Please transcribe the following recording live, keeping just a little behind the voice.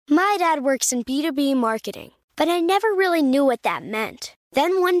My dad works in B2B marketing, but I never really knew what that meant.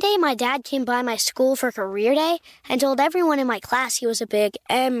 Then one day my dad came by my school for career day and told everyone in my class he was a big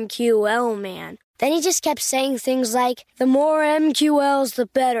MQL man. Then he just kept saying things like, the more MQLs, the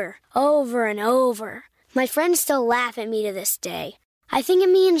better, over and over. My friends still laugh at me to this day. I think it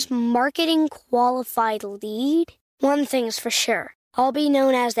means marketing qualified lead. One thing's for sure, I'll be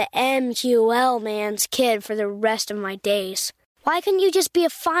known as the MQL man's kid for the rest of my days. Why couldn't you just be a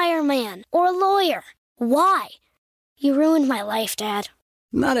fireman or a lawyer? Why? You ruined my life, Dad.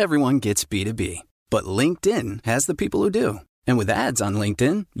 Not everyone gets B2B, but LinkedIn has the people who do. And with ads on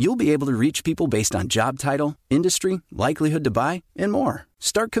LinkedIn, you'll be able to reach people based on job title, industry, likelihood to buy, and more.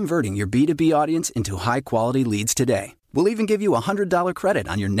 Start converting your B2B audience into high-quality leads today. We'll even give you a $100 credit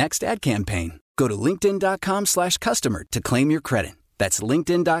on your next ad campaign. Go to linkedin.com/customer to claim your credit. That's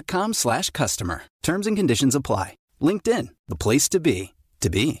linkedin.com/customer. Terms and conditions apply. LinkedIn, the place to be, to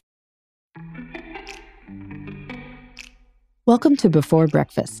be. Welcome to Before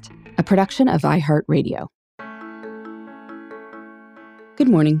Breakfast, a production of iHeartRadio. Good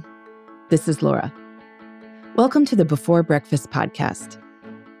morning. This is Laura. Welcome to the Before Breakfast podcast.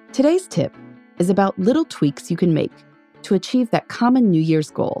 Today's tip is about little tweaks you can make to achieve that common New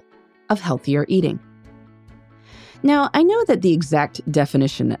Year's goal of healthier eating. Now, I know that the exact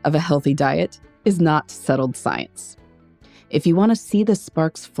definition of a healthy diet is not settled science. If you want to see the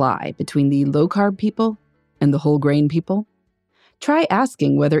sparks fly between the low-carb people and the whole-grain people, try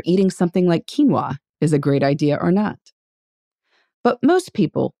asking whether eating something like quinoa is a great idea or not. But most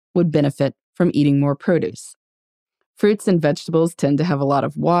people would benefit from eating more produce. Fruits and vegetables tend to have a lot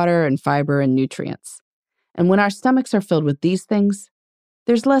of water and fiber and nutrients. And when our stomachs are filled with these things,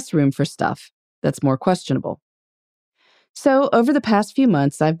 there's less room for stuff that's more questionable. So over the past few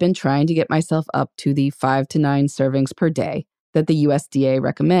months, I've been trying to get myself up to the 5 to 9 servings per day that the USDA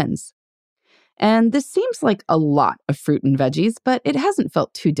recommends. And this seems like a lot of fruit and veggies, but it hasn't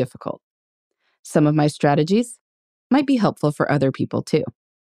felt too difficult. Some of my strategies might be helpful for other people too.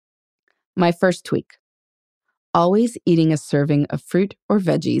 My first tweak: always eating a serving of fruit or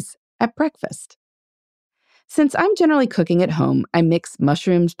veggies at breakfast. Since I'm generally cooking at home, I mix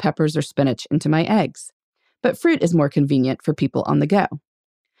mushrooms, peppers, or spinach into my eggs. But fruit is more convenient for people on the go.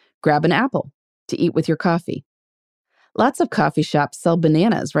 Grab an apple to eat with your coffee. Lots of coffee shops sell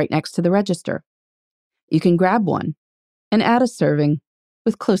bananas right next to the register. You can grab one and add a serving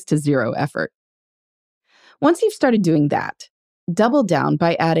with close to zero effort. Once you've started doing that, double down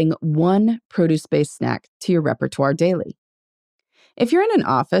by adding one produce-based snack to your repertoire daily. If you're in an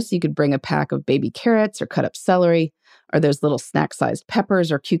office, you could bring a pack of baby carrots or cut up celery, or those little snack-sized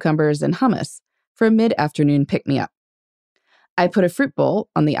peppers or cucumbers and hummus for a mid-afternoon pick-me-up. I put a fruit bowl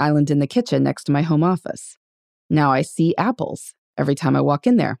on the island in the kitchen next to my home office. Now I see apples every time I walk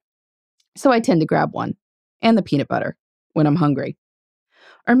in there. So I tend to grab one, and the peanut butter, when I'm hungry.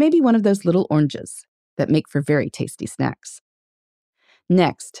 Or maybe one of those little oranges that make for very tasty snacks.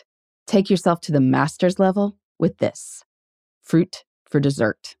 Next, take yourself to the master's level with this: fruit for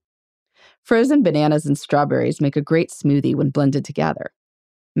dessert. Frozen bananas and strawberries make a great smoothie when blended together.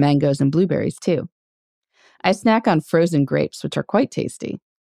 Mangoes and blueberries, too. I snack on frozen grapes, which are quite tasty.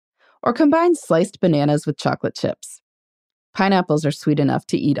 Or combine sliced bananas with chocolate chips. Pineapples are sweet enough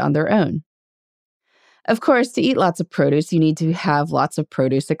to eat on their own. Of course, to eat lots of produce, you need to have lots of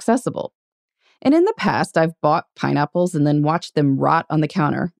produce accessible. And in the past, I've bought pineapples and then watched them rot on the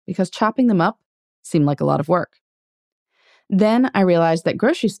counter because chopping them up seemed like a lot of work. Then I realized that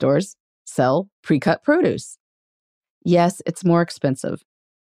grocery stores sell pre-cut produce. Yes, it's more expensive,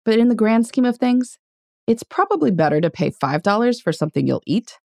 but in the grand scheme of things, it's probably better to pay $5 for something you'll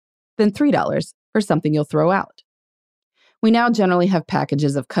eat than $3 for something you'll throw out. We now generally have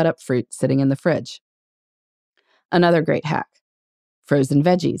packages of cut-up fruit sitting in the fridge. Another great hack: frozen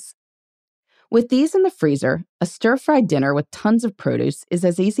veggies. With these in the freezer, a stir-fried dinner with tons of produce is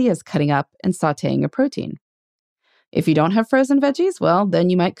as easy as cutting up and sautéing a protein. If you don't have frozen veggies, well,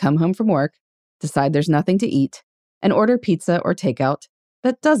 then you might come home from work, decide there's nothing to eat, and order pizza or takeout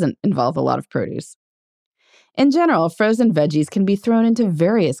that doesn't involve a lot of produce. In general, frozen veggies can be thrown into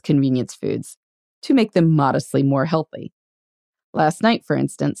various convenience foods to make them modestly more healthy. Last night, for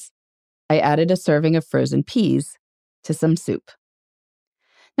instance, I added a serving of frozen peas to some soup.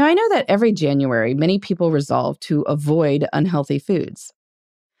 Now, I know that every January, many people resolve to avoid unhealthy foods.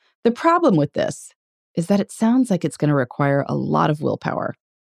 The problem with this is that it sounds like it's going to require a lot of willpower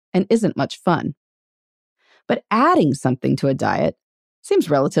and isn't much fun. But adding something to a diet seems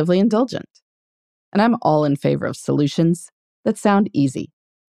relatively indulgent. And I'm all in favor of solutions that sound easy.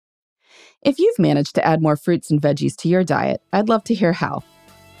 If you've managed to add more fruits and veggies to your diet, I'd love to hear how.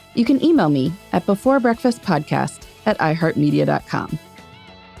 You can email me at beforebreakfastpodcast@iheartmedia.com.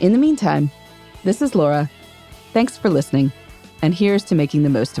 In the meantime, this is Laura. Thanks for listening, and here's to making the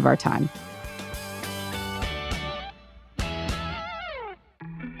most of our time.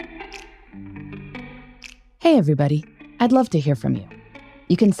 Hey, everybody. I'd love to hear from you.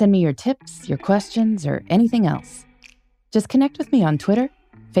 You can send me your tips, your questions, or anything else. Just connect with me on Twitter,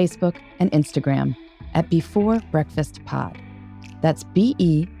 Facebook, and Instagram at Before Breakfast Pod. That's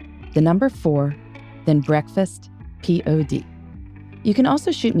BE, the number 4, then breakfast, POD. You can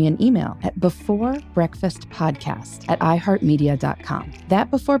also shoot me an email at beforebreakfastpodcast@iheartmedia.com.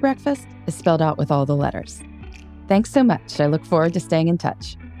 That Before Breakfast is spelled out with all the letters. Thanks so much. I look forward to staying in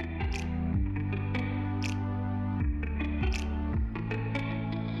touch.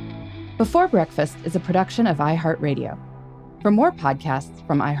 Before Breakfast is a production of iHeartRadio. For more podcasts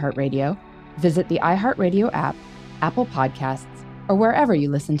from iHeartRadio, visit the iHeartRadio app, Apple Podcasts, or wherever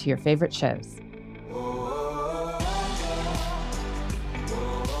you listen to your favorite shows.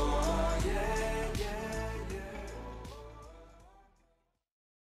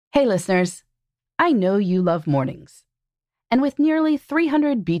 Hey listeners, I know you love mornings. And with nearly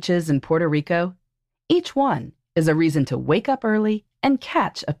 300 beaches in Puerto Rico, each one is a reason to wake up early and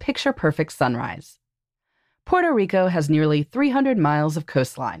catch a picture-perfect sunrise. Puerto Rico has nearly 300 miles of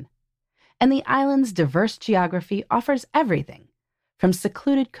coastline, and the island's diverse geography offers everything from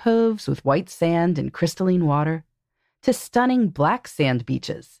secluded coves with white sand and crystalline water to stunning black sand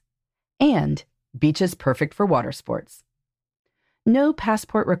beaches and beaches perfect for water sports. No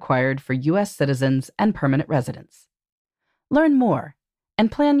passport required for U.S. citizens and permanent residents. Learn more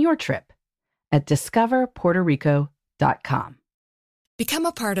and plan your trip at discoverpuertorico.com. Become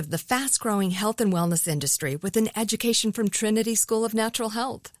a part of the fast-growing health and wellness industry with an education from Trinity School of Natural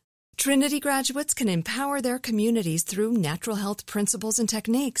Health. Trinity graduates can empower their communities through natural health principles and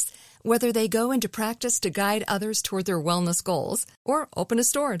techniques, whether they go into practice to guide others toward their wellness goals or open a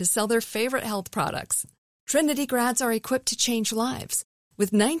store to sell their favorite health products. Trinity grads are equipped to change lives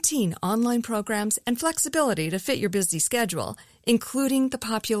with 19 online programs and flexibility to fit your busy schedule, including the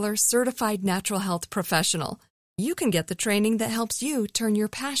popular Certified Natural Health Professional. You can get the training that helps you turn your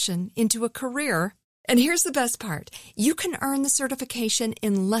passion into a career. And here's the best part. You can earn the certification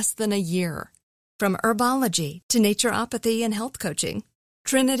in less than a year. From herbology to naturopathy and health coaching,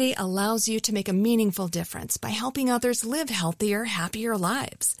 Trinity allows you to make a meaningful difference by helping others live healthier, happier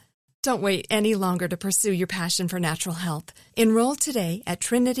lives. Don't wait any longer to pursue your passion for natural health. Enroll today at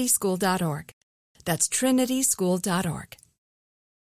trinityschool.org. That's trinityschool.org.